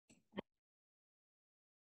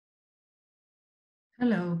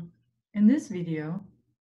Hello. In this video,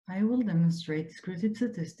 I will demonstrate descriptive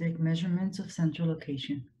statistic measurements of central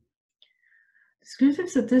location. Descriptive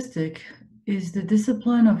statistic is the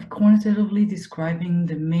discipline of quantitatively describing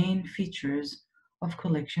the main features of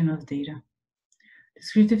collection of data.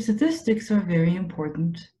 Descriptive statistics are very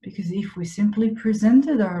important because if we simply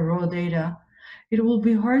presented our raw data, it will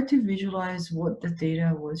be hard to visualize what the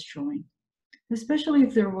data was showing, especially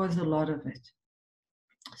if there was a lot of it.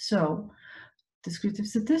 So, descriptive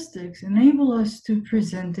statistics enable us to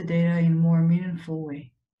present the data in a more meaningful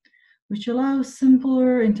way, which allows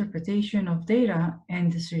simpler interpretation of data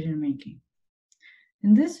and decision-making.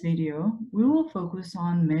 In this video, we will focus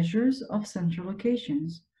on measures of central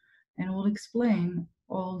locations and will explain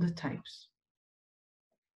all the types.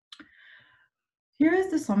 Here is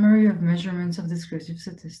the summary of measurements of descriptive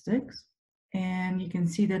statistics, and you can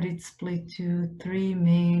see that it's split to three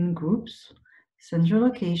main groups: central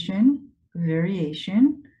location,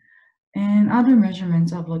 variation, and other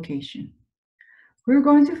measurements of location. We're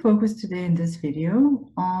going to focus today in this video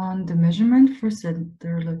on the measurement for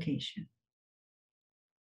center location.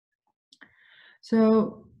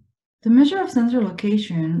 So the measure of center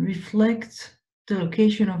location reflects the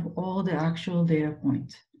location of all the actual data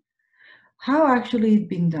points. How actually it's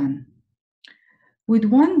been done? With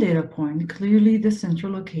one data point, clearly the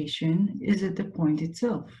central location is at the point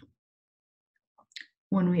itself.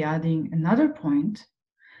 When we're adding another point,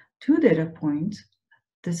 two data points,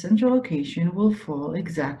 the central location will fall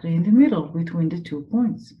exactly in the middle between the 2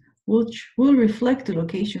 points, which will reflect the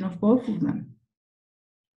location of both of them.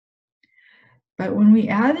 But when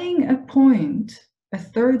we're adding a point, a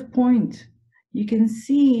third point, you can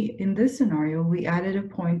see in this scenario, we added a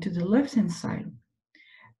point to the left-hand side.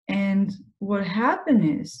 And what happened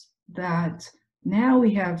is that now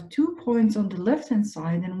we have 2 points on the left-hand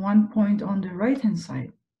side and 1 point on the right-hand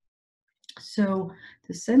side. So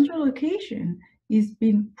the central location is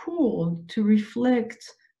being pulled to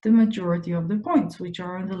reflect the majority of the points, which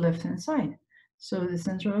are on the left-hand side. So the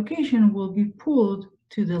central location will be pulled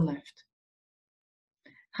to the left.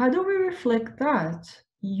 How do we reflect that?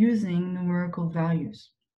 Using numerical values.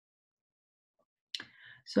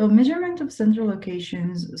 So measurement of central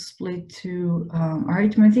locations split to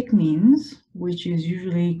arithmetic means, which is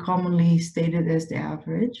usually commonly stated as the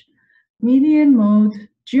average, median, mode,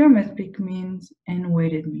 geometric means, and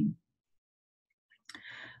weighted mean.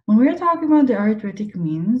 When we're talking about the arithmetic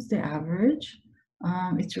means, the average,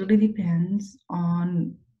 it really depends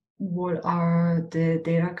on what are the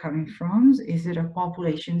data coming from. Is it a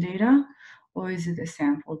population data or is it a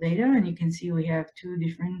sample data? And you can see we have two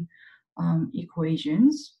different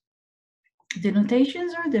equations. The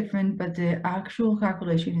notations are different, but the actual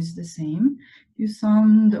calculation is the same. You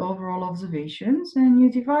sum the overall observations and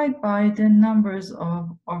you divide by the numbers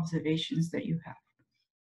of observations that you have.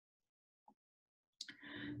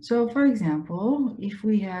 So for example, if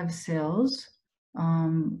we have cells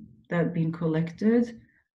that have been collected,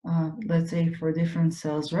 let's say for different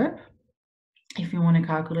cells rep, if you want to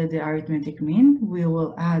calculate the arithmetic mean, we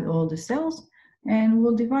will add all the cells and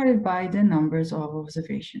we'll divide it by the numbers of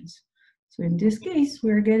observations. So in this case,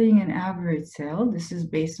 we're getting an average cell. This is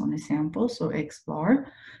based on a sample, so X bar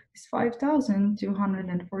is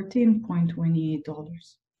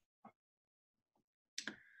 $5,214.28.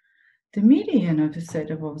 The median of a set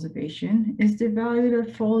of observation is the value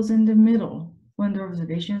that falls in the middle when the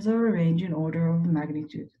observations are arranged in order of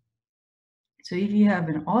magnitude. So if you have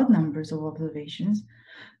an odd numbers of observations,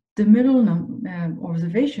 the middle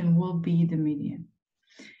observation will be the median.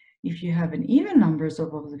 If you have an even numbers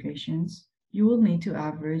of observations, you will need to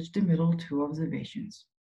average the middle two observations.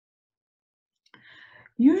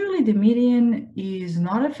 Usually the median is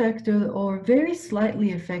not affected or very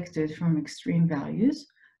slightly affected from extreme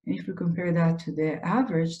values. And if we compare that to the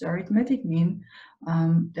average, the arithmetic mean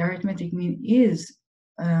is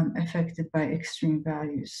affected by extreme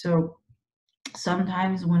values. So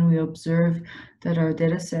sometimes when we observe that our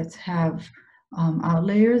data sets have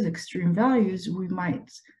outliers, extreme values, we might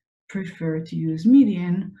prefer to use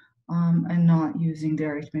median and not using the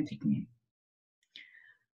arithmetic mean.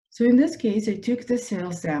 So in this case, I took the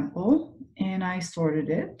cell sample and I sorted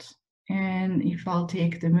it. And if I'll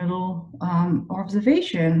take the middle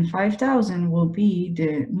observation, 5,000 will be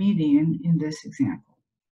the median in this example.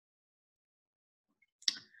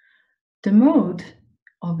 The mode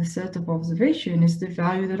of a set of observation is the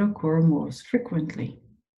value that occurs most frequently.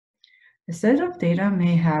 A set of data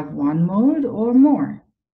may have one mode or more,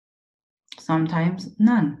 sometimes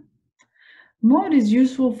none. Mode is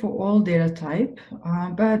useful for all data type,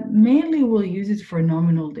 but mainly we'll use it for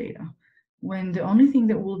nominal data, when the only thing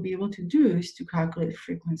that we'll be able to do is to calculate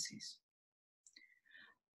frequencies.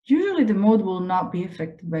 Usually the mode will not be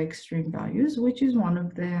affected by extreme values, which is one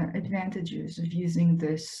of the advantages of using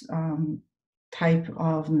this type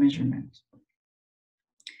of measurement.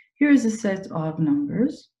 Here is a set of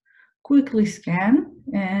numbers. Quickly scan,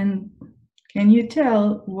 and can you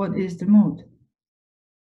tell what is the mode?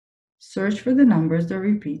 Search for the numbers that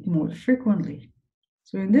repeat more frequently.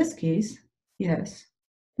 So in this case, yes,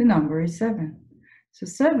 the number is 7. So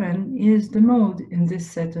 7 is the mode in this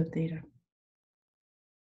set of data.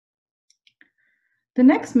 The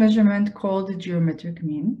next measurement called the geometric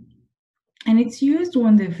mean, and it's used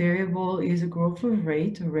when the variable is a growth of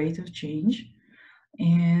rate or rate of change.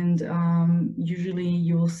 And usually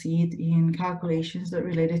you will see it in calculations that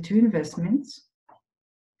related to investments.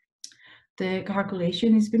 The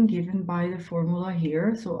calculation has been given by the formula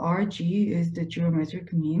here. So RG is the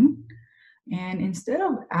geometric mean. And instead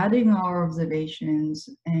of adding our observations,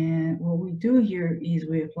 and what we do here is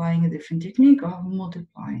we're applying a different technique of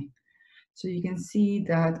multiplying. So you can see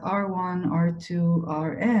that R1, R2,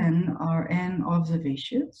 Rn are n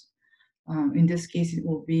observations. In this case, it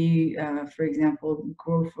will be, for example,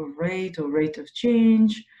 growth of rate or rate of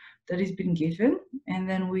change that has been given, and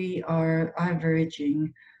then we are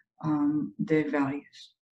averaging the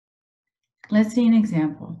values. Let's see an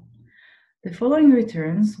example. The following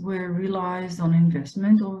returns were realized on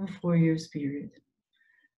investment over a 4 years period.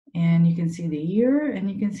 And you can see the year and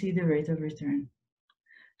you can see the rate of return.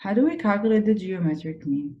 How do we calculate the geometric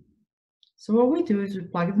mean? So what we do is we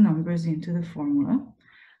plug the numbers into the formula,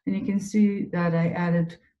 and you can see that I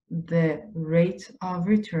added the rate of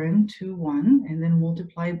return to 1 and then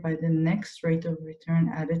multiplied by the next rate of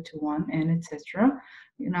return added to 1, and etc.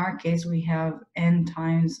 In our case, we have n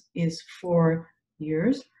times is 4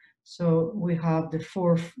 years. So we have the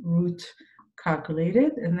fourth root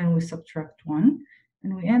calculated, and then we subtract 1,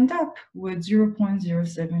 and we end up with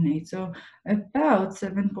 0.078. So about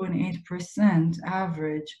 7.8%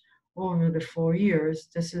 average over the 4 years.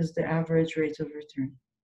 This is the average rate of return.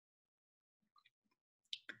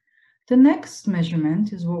 The next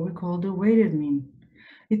measurement is what we call the weighted mean.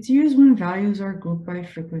 It's used when values are grouped by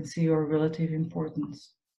frequency or relative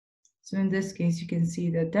importance. So in this case, you can see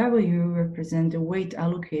that W represents the weight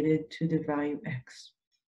allocated to the value X.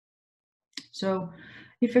 So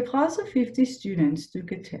if a class of 50 students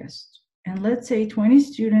took a test, and let's say 20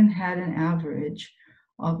 students had an average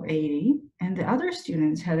of 80, and the other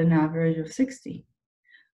students had an average of 60,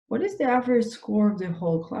 what is the average score of the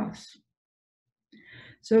whole class?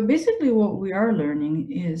 So basically what we are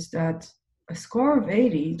learning is that a score of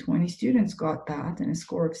 80, 20 students got that, and a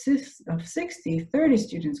score of 60, 30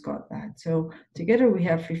 students got that. So together we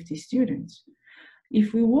have 50 students.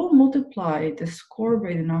 If we will multiply the score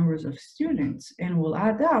by the numbers of students and we'll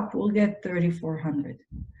add up, we'll get 3,400.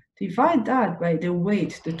 Divide that by the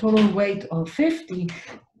weight, the total weight of 50,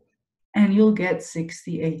 and you'll get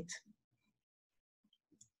 68.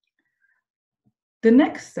 The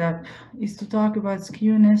next step is to talk about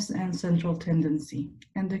skewness and central tendency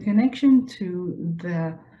and the connection to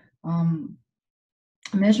the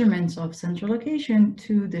measurements of central location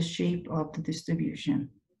to the shape of the distribution.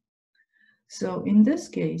 So in this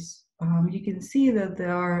case, you can see that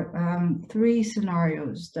there are 3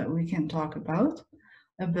 scenarios that we can talk about: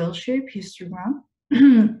 a bell-shaped histogram,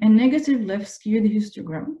 a negative left-skewed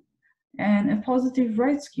histogram, and a positive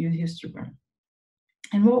right-skewed histogram.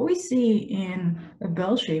 And what we see in a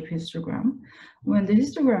bell-shaped histogram, when the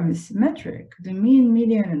histogram is symmetric, the mean,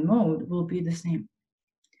 median, and mode will be the same.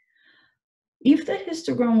 If the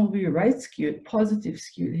histogram will be right-skewed, positive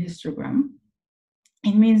skewed histogram,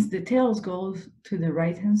 it means the tails go to the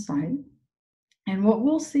right-hand side. And what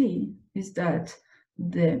we'll see is that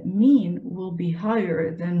the mean will be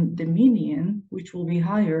higher than the median, which will be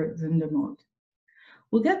higher than the mode.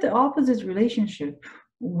 We'll get the opposite relationship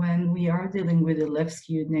when we are dealing with a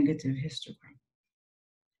left-skewed negative histogram.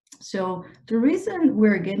 So the reason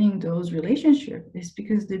we're getting those relationships is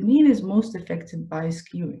because the mean is most affected by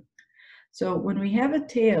skewing. So when we have a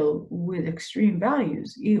tail with extreme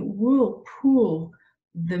values, it will pull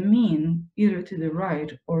the mean either to the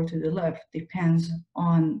right or to the left, depends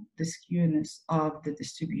on the skewness of the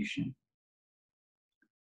distribution.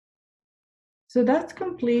 So that's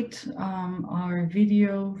complete our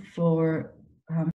video for